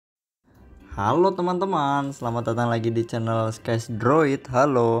Halo teman-teman, selamat datang lagi di channel Skies Droid.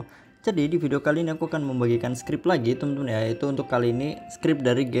 Halo. Jadi di video kali ini aku akan membagikan skrip lagi teman-teman ya. Itu untuk kali ini skrip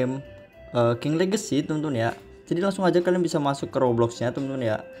dari game King Legacy teman-teman ya. Jadi langsung aja kalian bisa masuk ke Robloxnya teman-teman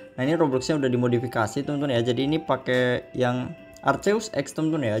ya. Nah ini Robloxnya udah dimodifikasi teman-teman ya. Jadi ini pakai yang Arceus X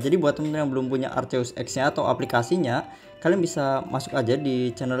teman-teman ya. Jadi buat teman-teman yang belum punya Arceus X-nya atau aplikasinya, kalian bisa masuk aja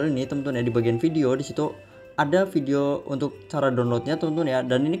di channel ini teman-teman ya, di bagian video. Di situ ada video untuk cara downloadnya teman-teman ya,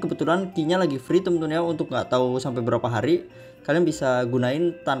 dan ini kebetulan keynya lagi free teman-teman ya. Untuk nggak tahu sampai berapa hari kalian bisa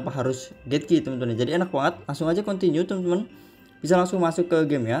gunain tanpa harus get key teman-teman ya. Jadi enak banget, langsung aja continue teman-teman, bisa langsung masuk ke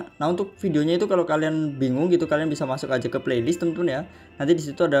game ya. Nah untuk videonya itu kalau kalian bingung gitu, kalian bisa masuk aja ke playlist teman-teman ya. Nanti di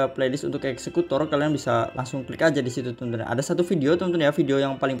situ ada playlist untuk eksekutor, kalian bisa langsung klik aja di situ teman-teman. Ada satu video teman-teman ya, video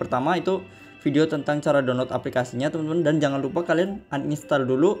yang paling pertama itu video tentang cara download aplikasinya teman-teman. Dan jangan lupa kalian uninstall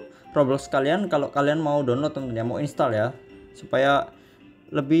dulu Roblox kalian kalau kalian mau download teman-teman ya, mau install ya, supaya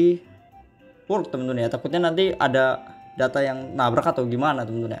lebih work teman-teman ya. Takutnya nanti ada data yang nabrak atau gimana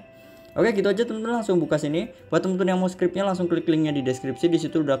teman-teman ya. Oke gitu aja teman-teman, langsung buka sini. Buat teman-teman yang mau skripnya langsung klik linknya di deskripsi. Di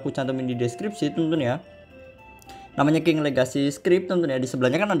situ udah aku cantumin di deskripsi teman-teman ya. Namanya King Legacy Script teman-teman ya. Di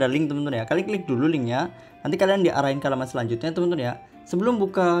sebelahnya kan ada link teman-teman ya. Kalian klik dulu linknya, nanti kalian diarahin ke halaman selanjutnya teman-teman ya. Sebelum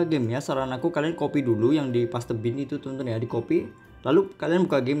buka gamenya, saran aku kalian copy dulu yang di paste bin itu teman-teman ya, di copy. Lalu kalian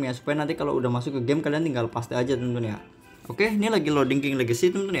buka gamenya supaya nanti kalau udah masuk ke game kalian tinggal paste aja teman-teman ya. Oke, ini lagi loading King Legacy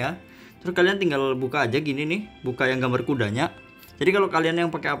teman-teman ya. Terus kalian tinggal buka aja gini nih, buka yang gambar kudanya. Jadi kalau kalian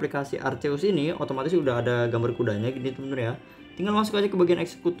yang pakai aplikasi Arceus ini otomatis udah ada gambar kudanya gini teman-teman ya. Tinggal masuk aja ke bagian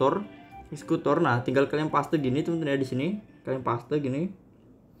eksekutor. Nah tinggal kalian paste gini teman-teman ya, di sini kalian paste gini,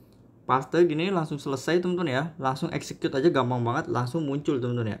 langsung selesai teman-teman ya. Langsung execute aja, gampang banget, langsung muncul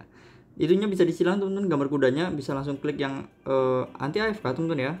teman-teman ya. Itunya bisa disilang teman-teman, gambar kudanya bisa langsung klik yang anti AFK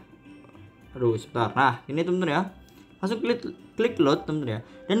teman-teman ya. Aduh sebentar, nah ini teman-teman ya, langsung klik load teman-teman ya.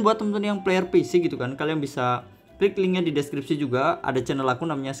 Dan buat teman-teman yang player PC gitu kan, kalian bisa klik linknya di deskripsi juga. Ada channel aku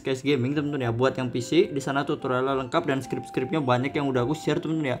namanya Skies Gaming teman-teman ya. Buat yang PC di sana tutorialnya lengkap dan skrip-skripnya banyak yang udah aku share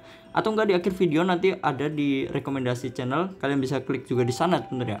teman-teman ya. Atau enggak di akhir video nanti ada di rekomendasi channel, kalian bisa klik juga di sana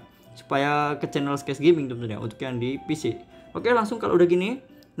teman-teman ya, supaya ke channel Skies Gaming teman-teman ya untuk yang di PC. Oke langsung kalau udah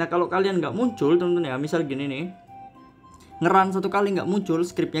gini. Nah kalau kalian nggak muncul teman-teman ya, misal gini nih, ngeran satu kali nggak muncul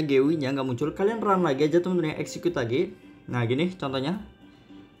skripnya, GUI nya nggak muncul, kalian run lagi aja teman-teman ya, execute lagi. Nah gini contohnya,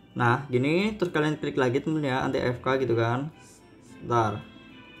 nah gini, terus kalian klik lagi teman-teman ya, anti AFK gitu kan. Bentar,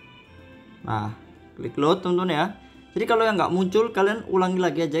 nah klik load teman-teman ya. Jadi kalau yang nggak muncul kalian ulangi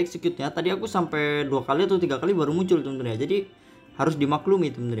lagi aja execute nya. Tadi aku sampai 2 kali atau 3 kali baru muncul teman-teman ya, jadi harus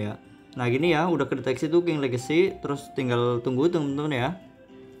dimaklumi teman-teman ya. Nah gini ya, udah kedeteksi tuh King Legacy. Terus tinggal tunggu teman-teman ya,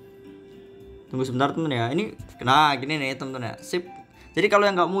 tunggu sebentar teman ya. Ini nah gini nih teman-teman ya, sip. Jadi kalau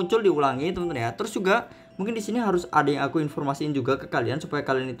yang nggak muncul diulangi teman-teman ya. Terus juga mungkin di sini harus ada yang aku informasiin juga ke kalian supaya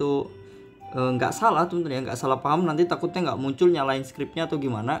kalian itu nggak salah teman-teman ya, nggak salah paham nanti takutnya nggak muncul nyalain skripnya atau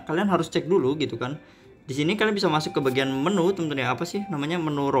gimana. Kalian harus cek dulu gitu kan. Di sini kalian bisa masuk ke bagian menu teman-teman ya, apa sih namanya,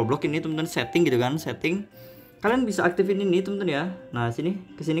 menu Roblox ini teman-teman, setting gitu kan, setting. Kalian bisa aktifin ini teman-teman ya. Nah sini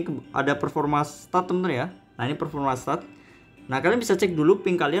kesini ada performa stat teman-teman ya. Nah ini performa stat. Nah kalian bisa cek dulu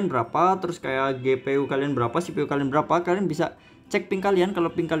ping kalian berapa, terus kayak GPU kalian berapa, CPU kalian berapa. Kalian bisa cek ping kalian,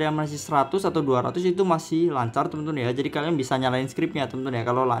 kalau ping kalian masih 100 atau 200 itu masih lancar teman-teman ya. Jadi kalian bisa nyalain scriptnya teman-teman ya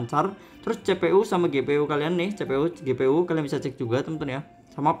kalau lancar. Terus CPU sama GPU kalian nih, CPU GPU kalian bisa cek juga teman-teman ya,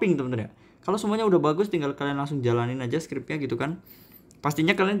 sama ping teman-teman ya. Kalau semuanya udah bagus tinggal kalian langsung jalanin aja scriptnya gitu kan.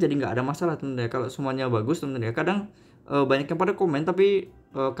 Pastinya kalian jadi nggak ada masalah teman-teman ya kalau semuanya bagus teman-teman ya. Kadang banyak yang pada komen tapi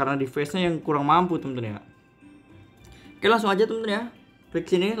karena device-nya yang kurang mampu teman-teman ya. Oke langsung aja teman-teman ya, klik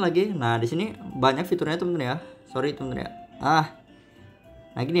sini lagi. Nah di sini banyak fiturnya teman-teman ya, sorry teman-teman ya.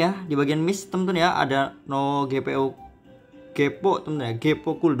 Nah gini ya, di bagian miss teman-teman ya ada no GPU gepo teman-teman ya,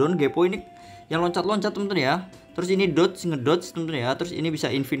 gepo cooldown. Gepo ini yang loncat-loncat teman-teman ya. Terus ini dodge, ngedodge teman-teman ya. Terus ini bisa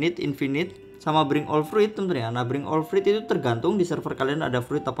infinite sama bring all fruit teman-teman ya. Nah bring all fruit itu tergantung di server kalian ada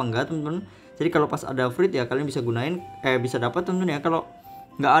fruit apa enggak teman-teman. Jadi kalau pas ada fruit ya kalian bisa gunain, bisa dapat teman-teman ya. Kalau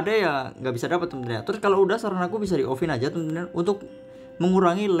nggak ada ya nggak bisa dapat teman-teman ya. Terus kalau udah saran aku bisa di offin aja teman-teman untuk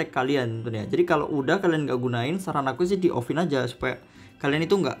mengurangi lag kalian teman-teman ya. Jadi kalau udah kalian nggak gunain, saran aku sih di offin aja supaya kalian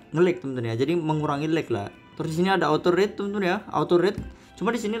itu nggak nge-lag teman-teman ya. Jadi mengurangi lag lah. Terus di sini ada auto rate teman-teman ya, auto rate. Cuma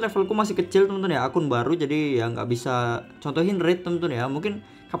di sini levelku masih kecil teman-teman ya, akun baru jadi ya nggak bisa contohin rate teman-teman ya. Mungkin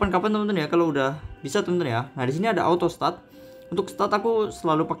kapan-kapan teman-teman ya kalau udah bisa teman-teman ya. Nah di sini ada auto start. Untuk start aku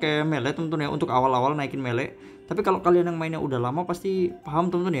selalu pakai melee teman-teman ya, untuk awal-awal naikin melee. Tapi kalau kalian yang mainnya udah lama pasti paham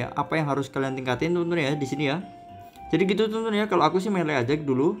teman-teman ya apa yang harus kalian tingkatin teman-teman ya di sini ya. Jadi gitu teman-teman ya, kalau aku sih melee aja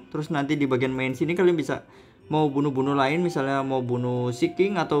dulu. Terus nanti di bagian main sini kalian bisa mau bunuh-bunuh lain, misalnya mau bunuh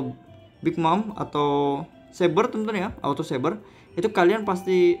Seeking atau Big Mom atau Saber teman-teman ya, auto Saber. Itu kalian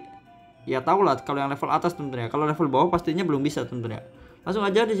pasti ya tahu lah kalau yang level atas teman-teman ya. Kalau level bawah pastinya belum bisa teman-teman ya. Langsung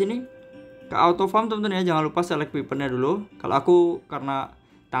aja di sini ke auto farm teman-teman ya. Jangan lupa select weaponnya dulu. Kalau aku karena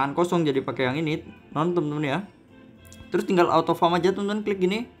tangan kosong jadi pakai yang ini teman-teman ya. Terus tinggal auto farm aja teman-teman, klik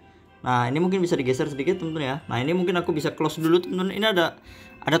gini. Nah ini mungkin bisa digeser sedikit teman-teman ya. Nah ini mungkin aku bisa close dulu teman-teman. Ini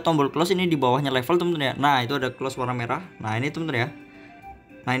ada tombol close ini di bawahnya level teman-teman ya. Nah itu ada close warna merah. Nah ini teman-teman ya.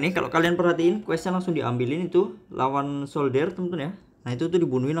 Nah ini kalau kalian perhatiin questnya langsung diambilin itu lawan soldier teman-teman ya. Nah itu tuh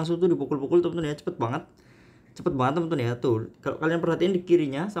dibunuhin langsung tuh dipukul-pukul teman-teman ya, cepet banget teman-teman ya. Tuh kalau kalian perhatiin di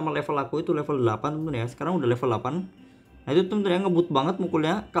kirinya sama level aku itu level 8 teman-teman ya, sekarang udah level 8. Nah itu teman-teman ya, ngebut banget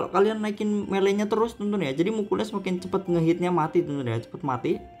mukulnya. Kalau kalian naikin melee-nya terus teman-teman ya, jadi mukulnya semakin cepet ngehitnya, mati teman-teman ya, cepet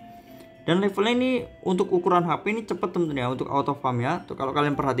mati. Dan levelnya ini untuk ukuran HP ini cepet teman-teman ya, untuk auto farm ya. Tuh kalau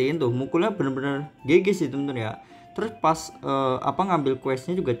kalian perhatiin tuh mukulnya bener-bener GG sih teman-teman ya. Terus pas ngambil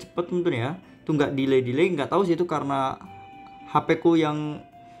questnya juga cepet temen-temen ya. Tuh nggak delay, nggak tahu sih itu karena HP ku yang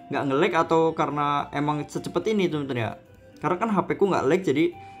nggak nge-lag atau karena emang secepat ini temen-temen ya. Karena kan HP ku nggak lag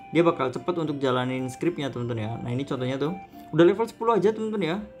jadi dia bakal cepet untuk jalanin scriptnya temen-temen ya. Nah ini contohnya tuh udah level 10 aja temen-temen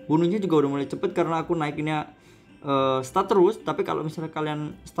ya. Bunuhnya juga udah mulai cepet karena aku naikinnya stat terus. Tapi kalau misalnya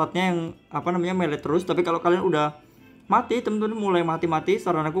kalian statnya yang melee terus, tapi kalau kalian udah mati temen-temen, mulai mati-mati,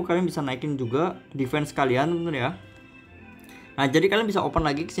 saran aku kalian bisa naikin juga defense kalian temen-temen ya. Nah jadi kalian bisa open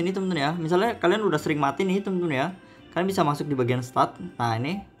lagi ke sini temen-temen ya. Misalnya kalian udah sering mati nih temen-temen ya, kalian bisa masuk di bagian stat. Nah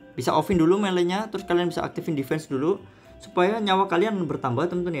ini bisa offin dulu melee-nya, terus kalian bisa aktifin defense dulu supaya nyawa kalian bertambah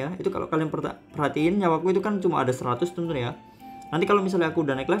temen-temen ya. Itu kalau kalian perhatiin nyawaku itu kan cuma ada 100 temen-temen ya. Nanti kalau misalnya aku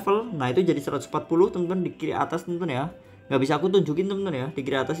udah naik level, nah itu jadi 140 temen-temen di kiri atas temen-temen ya. Nggak bisa aku tunjukin temen-temen ya. Di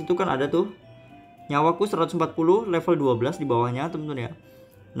kiri atas itu kan ada tuh nyawaku 140 level 12 di bawahnya temen-temen ya.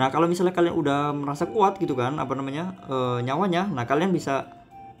 Nah kalau misalnya kalian udah merasa kuat gitu kan nyawanya, nah kalian bisa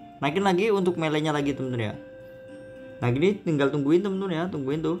naikin lagi untuk melee-nya lagi temen-temen ya. Nah gini tinggal tungguin temen-temen ya,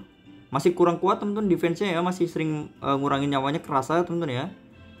 tungguin tuh. Masih kurang kuat temen-temen defense-nya ya, masih sering ngurangin nyawanya kerasa temen-temen ya.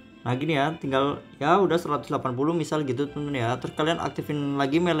 Nah gini ya, tinggal ya udah 180 misal gitu temen-temen ya. Terus kalian aktifin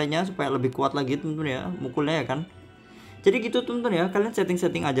lagi melee-nya supaya lebih kuat lagi temen-temen ya, mukulnya ya kan. Jadi gitu temen-temen ya, kalian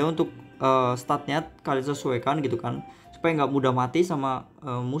setting-setting aja untuk statnya kalian sesuaikan gitu kan, supaya nggak mudah mati sama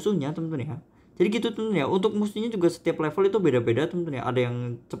musuhnya temen-temen ya. Jadi gitu temen-temen ya, untuk musuhnya juga setiap level itu beda-beda temen-temen ya. Ada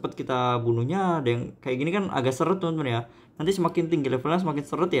yang cepet kita bunuhnya, ada yang kayak gini kan agak seret temen-temen ya. Nanti semakin tinggi levelnya semakin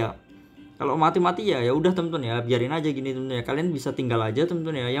seret ya. Kalau mati-mati ya udah temen-temen ya, biarin aja gini temen-temen ya. Kalian bisa tinggal aja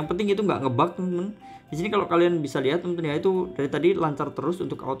temen-temen ya. Yang penting itu nggak ngebug temen-temen. Di sini kalau kalian bisa lihat temen-temen ya, itu dari tadi lancar terus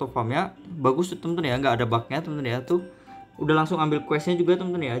untuk auto farm ya. Bagus temen-temen ya, nggak ada bugnya temen-temen ya. Tuh udah langsung ambil questnya juga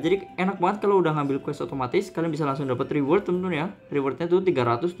temen-temen ya. Jadi enak banget kalau udah ngambil quest otomatis, kalian bisa langsung dapat reward temen-temen ya. Rewardnya tuh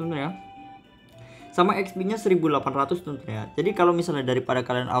 300 temen-temen ya. Sama XP-nya 1800 temen-temen ya. Jadi kalau misalnya daripada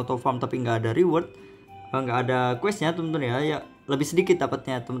kalian auto farm tapi nggak ada reward, nggak ada questnya temen-temen ya lebih sedikit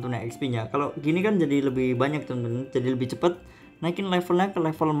dapatnya temen-temen ya XP-nya. Kalau gini kan jadi lebih banyak temen-temen, jadi lebih cepet naikin levelnya ke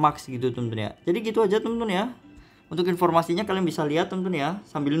level max gitu temen-temen ya. Jadi gitu aja temen-temen ya. Untuk informasinya kalian bisa lihat temen-temen ya,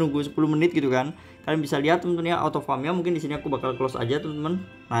 sambil nunggu 10 menit gitu kan. Kalian bisa lihat temen-temen ya auto farmnya, mungkin di sini aku bakal close aja temen-temen.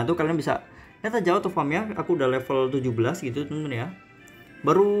 Nah, itu kalian bisa lihat aja auto farmnya, aku udah level 17 gitu temen-temen ya.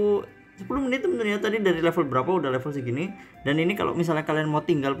 Baru 10 menit temen-temen ya, tadi dari level berapa udah level segini. Dan ini kalau misalnya kalian mau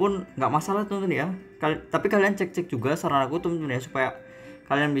tinggal pun nggak masalah temen-temen ya. Tapi kalian cek-cek juga saran aku temen-temen ya, supaya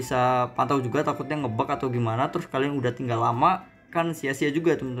kalian bisa pantau juga, takutnya ngebug atau gimana. Terus kalian udah tinggal lama kan sia-sia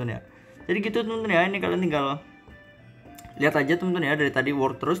juga temen-temen ya. Jadi gitu temen-temen ya, ini kalian tinggal lihat aja temen-temen ya, dari tadi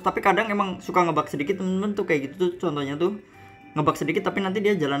work terus. Tapi kadang emang suka ngebug sedikit temen-temen tuh, kayak gitu tuh contohnya tuh ngebug sedikit tapi nanti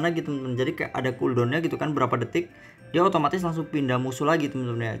dia jalan lagi temen-temen. Jadi kayak ada cooldownnya gitu kan, berapa detik dia otomatis langsung pindah musuh lagi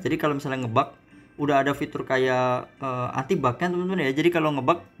temen-temen ya. Jadi kalau misalnya ngebug udah ada fitur kayak anti bugnya temen-temen ya. Jadi kalau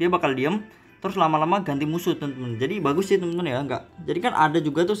ngebug dia bakal diem terus lama-lama ganti musuh temen-temen. Jadi bagus sih temen-temen ya. Enggak, jadi kan ada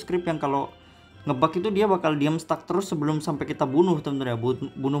juga tuh script yang kalau ngebug itu dia bakal diam stuck terus sebelum sampai kita bunuh temen-temen ya,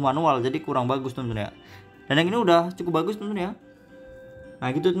 bunuh manual. Jadi kurang bagus temen-temen ya. Dan yang ini udah cukup bagus temen-temen ya. Nah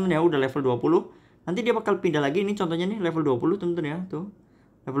gitu temen-temen ya, udah level 20. Nanti dia bakal pindah lagi, ini contohnya nih level 20 temen-temen ya. Tuh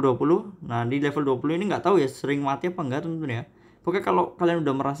level 20. Nah di level 20 ini nggak tahu ya sering mati apa enggak temen-temen ya. Pokoknya kalau kalian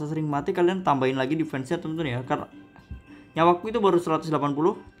udah merasa sering mati, kalian tambahin lagi defense-nya temen-temen ya. Karena nyawaku itu baru 180.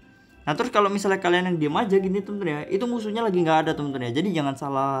 Nah terus kalau misalnya kalian yang diam aja gini temen-temen ya, itu musuhnya lagi nggak ada temen-temen ya. Jadi jangan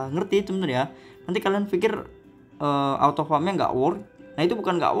salah ngerti temen-temen ya. Nanti kalian pikir auto farmnya nggak work. Nah itu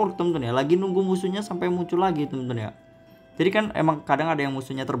bukan nggak work temen-temen ya, lagi nunggu musuhnya sampai muncul lagi temen-temen ya. Jadi kan emang kadang ada yang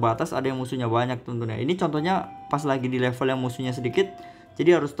musuhnya terbatas, ada yang musuhnya banyak temen-temen ya. Ini contohnya pas lagi di level yang musuhnya sedikit,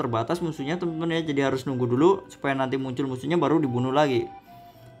 jadi harus terbatas musuhnya temen-temen ya. Jadi harus nunggu dulu supaya nanti muncul musuhnya baru dibunuh lagi.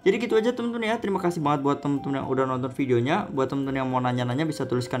 Jadi gitu aja temen-temen ya. Terima kasih banget buat temen-temen yang udah nonton videonya. Buat temen-temen yang mau nanya-nanya bisa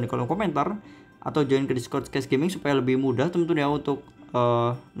tuliskan di kolom komentar atau join ke Discord Case Gaming supaya lebih mudah temen-temen ya untuk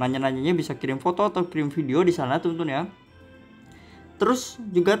nanya-nanyanya bisa kirim foto atau kirim video di sana teman-teman ya. Terus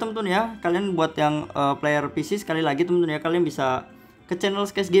juga teman-teman ya, kalian buat yang player PC sekali lagi teman-teman ya, kalian bisa ke channel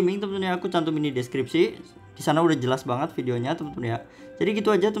Skys Gaming teman-teman ya, aku cantumin di deskripsi. Di sana udah jelas banget videonya teman-teman ya. Jadi gitu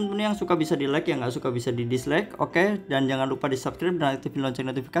aja teman-teman, yang suka bisa di like, yang nggak suka bisa di dislike. Oke, dan jangan lupa di subscribe dan aktifin lonceng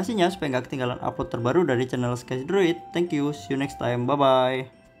notifikasinya supaya nggak ketinggalan upload terbaru dari channel Skys Druid. Thank you, see you next time, bye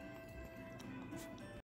bye.